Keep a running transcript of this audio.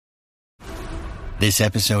This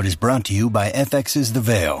episode is brought to you by FX's The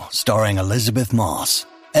Veil, starring Elizabeth Moss.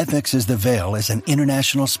 FX's The Veil is an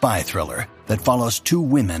international spy thriller that follows two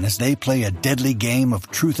women as they play a deadly game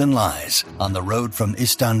of truth and lies on the road from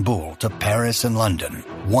Istanbul to Paris and London.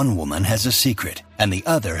 One woman has a secret, and the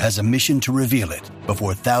other has a mission to reveal it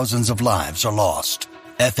before thousands of lives are lost.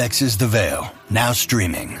 FX's The Veil, now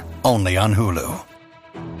streaming, only on Hulu.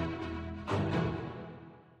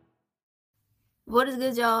 What is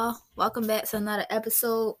good, y'all? Welcome back to another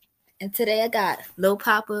episode. And today I got Lil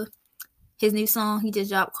Papa. His new song he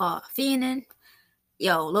just dropped called Fiendin'.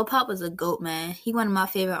 Yo, Lil Papa's a GOAT, man. He one of my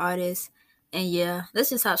favorite artists. And yeah, let's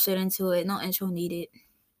just hop straight into it. No intro needed.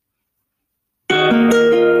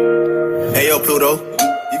 Hey, yo, Pluto.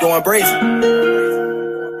 You going brazen?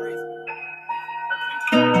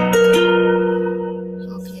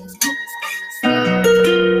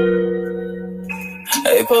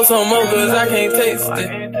 Hey, post on more cause I can't taste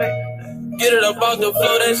it. Get it up off the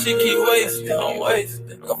floor, that shit keep wasting. I'm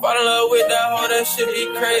wasting. I fall in love with that hoe, that shit be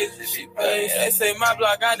crazy. She paid. They say my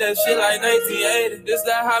block got that shit like 1980. This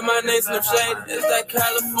that how my name Slim Shady. This that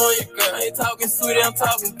California girl. I ain't talking sweetie, I'm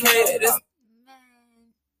talking Katie. This Man.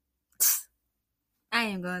 I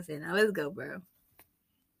ain't gonna say no. Let's go, bro.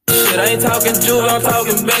 shit, I ain't talking Jew, I'm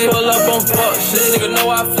talking babe. Pull up on fuck shit. Nigga know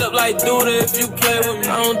I flip like Duda if you play with me.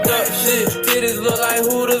 I don't duck shit. Titties look like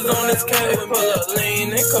Hooters on this cave. Pull up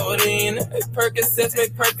lean and codeine. Hey, Percocets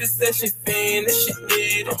make Percocets, she fiend and she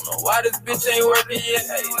need. Don't know why this bitch ain't working yet.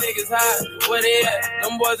 Hey, niggas hot, where they at?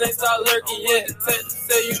 Them boys ain't start lurking yet. Detective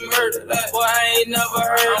say you murdered that. Boy, I ain't never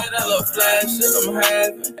heard of that little flash shit I'm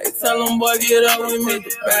having. Hey, tell them boy get up, we make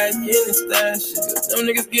the back in the stash shit. Cause them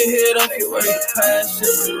niggas get hit up, you ready to pass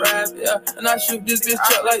shit. Rap, yeah. And I shoot this bitch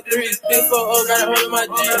up like threes. Big 4 got a hold of my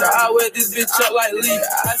G. I wet this bitch up like Lee.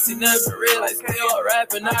 I see nothing red like still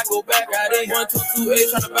rapping. I go back out in 1228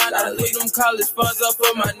 trying to find out a lead. Them college funds up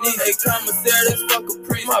on my knees. Hey, commissary, that's fucking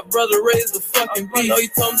priest. My brother raised the fucking beat. Know he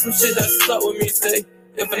told me some shit that stuck with me. Say,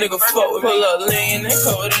 if a nigga fuck with me, pull up lean and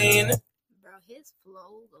codeine. Bro, his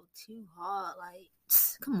flow go too hard. Like,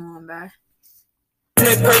 come on, bro.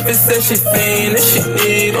 Make purpose said she fiend and she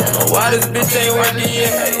need. Don't know why this bitch ain't working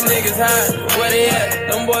yet. Hey, niggas hot, where they at?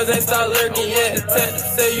 Them boys ain't start lurking yet. Detective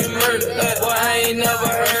say you murdered that. Boy, I ain't never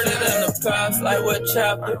heard it in the past. Like what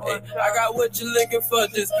chapter? Hey, I got what you looking for.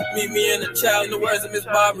 Just meet me in the child. In the words of Miss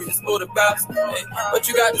Barbara, you spoke about. Hey, what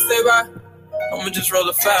you got to say, bro? I'ma just roll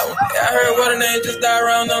a fat one. Yeah, I heard what her name just died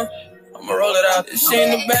around them. I'ma roll it out. If she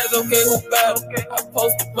in the bags, okay, who battle? I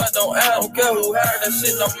post it, but don't add. Don't care who had that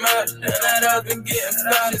shit, don't matter. And that ass been getting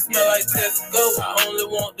fat. It smell like Tesco. I only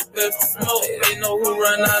want the best to smoke. They know who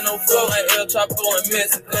run, I know flow. Like El Chapo and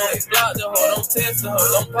Mexico. They block the hoe, don't test the hoe.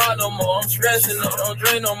 Don't pop no more, I'm stressing up. Don't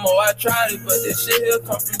drink no more, I tried it. But this shit here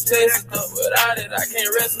come from Texas. Without it, I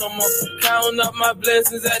can't rest no more. Counting up my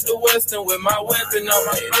blessings at the Western with my weapon on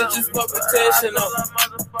me. It's just for protection on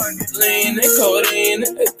lean and codeine.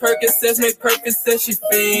 It's Percocets make Percocets, she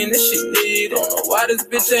fiend and she need. Don't know why this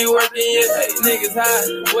bitch ain't working yet. Hey, niggas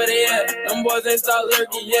hot, where they at? Them boys ain't start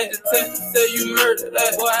lurking yet. Detective say you murdered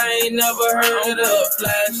that. Boy, I ain't never heard of that.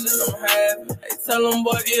 Flash and I'm happy. Hey, tell them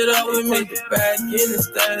boy get up, we make the back in the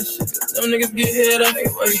stash shit. Cause them niggas get hit up, they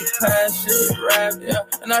work the passion, rap,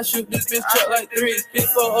 yeah. And I shoot this bitch up like threes. Big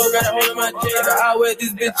 4 got a hold of my J. I wet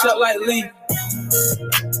this bitch up like Lee.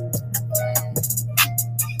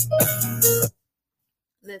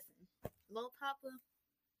 Listen, Lil Papa,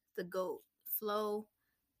 the GOAT. Flow,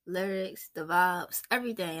 lyrics, the vibes,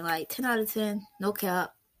 everything. Like, 10 out of 10, no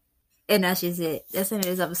cap. And that's just it. That's the end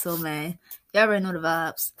of this episode, man. Y'all already know the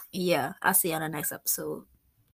vibes. Yeah, I'll see you on the next episode.